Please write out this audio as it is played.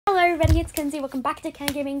everybody, it's Kenzie. Welcome back to Ken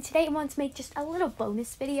Gaming. Today I want to make just a little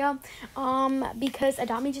bonus video because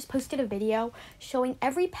Adami just posted a video showing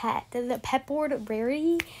every pet, the pet board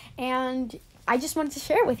rarity, and I just wanted to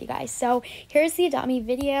share it with you guys. So here's the Adami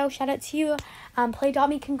video. Shout out to you, Play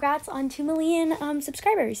Adami. Congrats on 2 million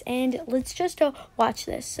subscribers, and let's just watch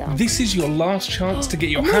this. So this is your last chance to get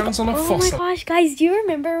your hands on a fossil. Oh my gosh, guys, do you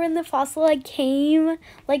remember when the fossil came?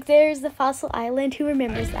 Like, there's the fossil island. Who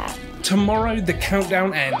remembers that? Tomorrow the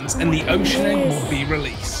countdown ends and the ocean egg will be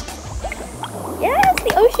released. Yes,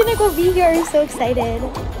 the ocean egg will be here. I'm so excited.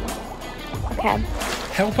 Okay.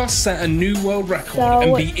 Help us set a new world record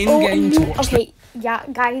and be in-game to watch yeah,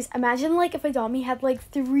 guys, imagine if Adami had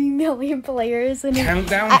 3 million players and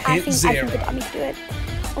countdown hit 0. I think Adami could do it.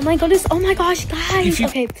 Oh my goodness, oh my gosh, guys.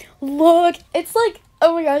 Okay, look, it's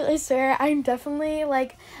oh my gosh, I swear, I'm definitely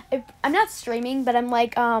I'm not streaming, but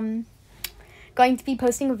I'm going to be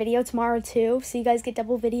posting a video tomorrow too, so you guys get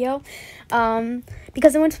double video,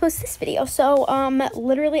 because I want to post this video. So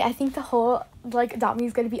literally I think the whole Adami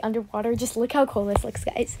is going to be underwater. Just look how cool this looks,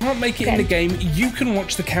 guys. Can't make it in the game, you can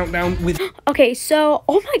watch the countdown with okay, so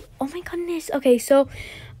oh my goodness. Okay, so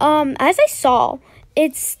as I saw,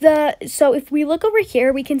 it's so if we look over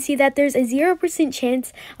here, we can see that there's a 0%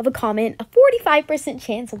 chance of a comment, a 45%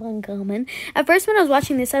 chance of uncommon. At first, when I was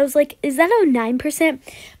watching this, I was like, is that a 9%?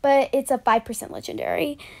 But it's a 5%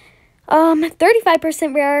 legendary.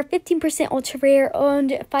 35% rare, 15% ultra rare,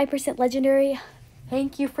 and 5% legendary.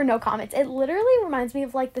 Thank you for no comments. It literally reminds me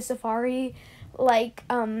of the safari,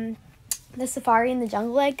 the safari and the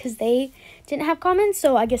jungle egg, because they didn't have comments,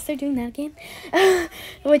 so I guess they're doing that again,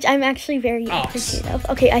 which I'm actually very appreciative of.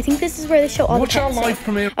 Okay, I think this is where they show all the pets. Our live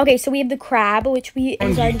premiere. Okay, so we have the crab, which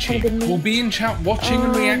is already kind of good meat. We'll be in chat watching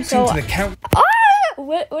and reacting to the count.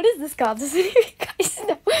 What is this called? Does any of you guys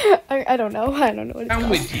know? I don't know. I don't know what it's called.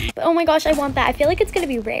 With you. But oh my gosh, I want that. I feel like it's gonna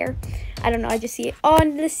be rare. I don't know. I just see it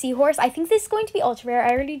on the seahorse. I think this is going to be ultra rare.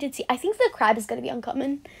 I already did see. I think the crab is gonna be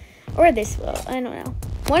uncommon, or this will. I don't know.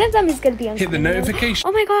 One of them is gonna be uncommon. Hit the notification.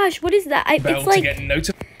 Oh my gosh, what is that? It's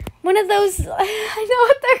get one of those. I know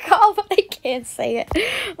what they're called, but I can't say it.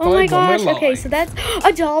 Oh my gosh. Okay, so that's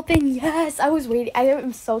a dolphin. Yes, I was waiting. I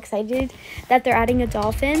am so excited that they're adding a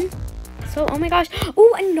dolphin. So, oh my gosh.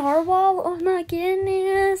 Oh, a narwhal. Oh my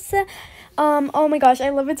goodness. Oh my gosh, I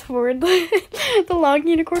love its horn. The long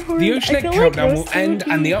unicorn horn. The ocean egg countdown will end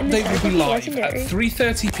and the update will be live at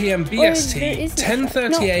 3:30 p.m. BST,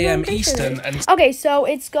 10:30 a.m. Eastern. And okay, so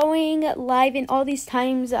it's going live in all these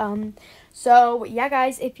times. So yeah,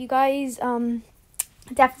 guys, if you guys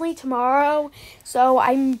definitely tomorrow. So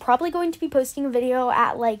I'm probably going to be posting a video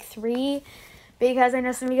at 3. Because I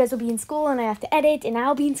know some of you guys will be in school and I have to edit, and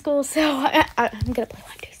I'll be in school, so I'm gonna play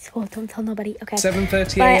Live Day School. Don't tell nobody. Okay.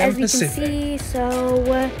 7:30 a.m. Pacific. As we can see,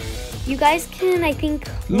 so you guys can, I think,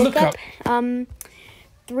 look up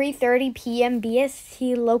 3:30 p.m.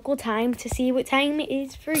 BST local time to see what time it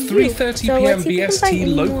is for you. 3:30 p.m.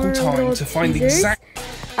 BST local time to find the exact.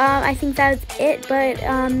 I think that's it. But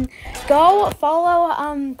go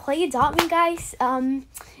follow Play Adami, guys.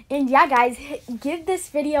 And yeah, guys, give this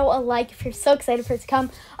video a like if you're so excited for it to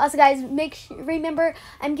come. Also, guys, remember,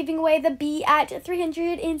 I'm giving away the bee at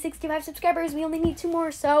 365 subscribers. We only need 2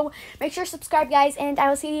 more, so make sure to subscribe, guys, and I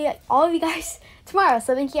will see all of you guys tomorrow.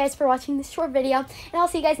 So thank you guys for watching this short video, and I'll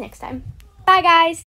see you guys next time. Bye, guys.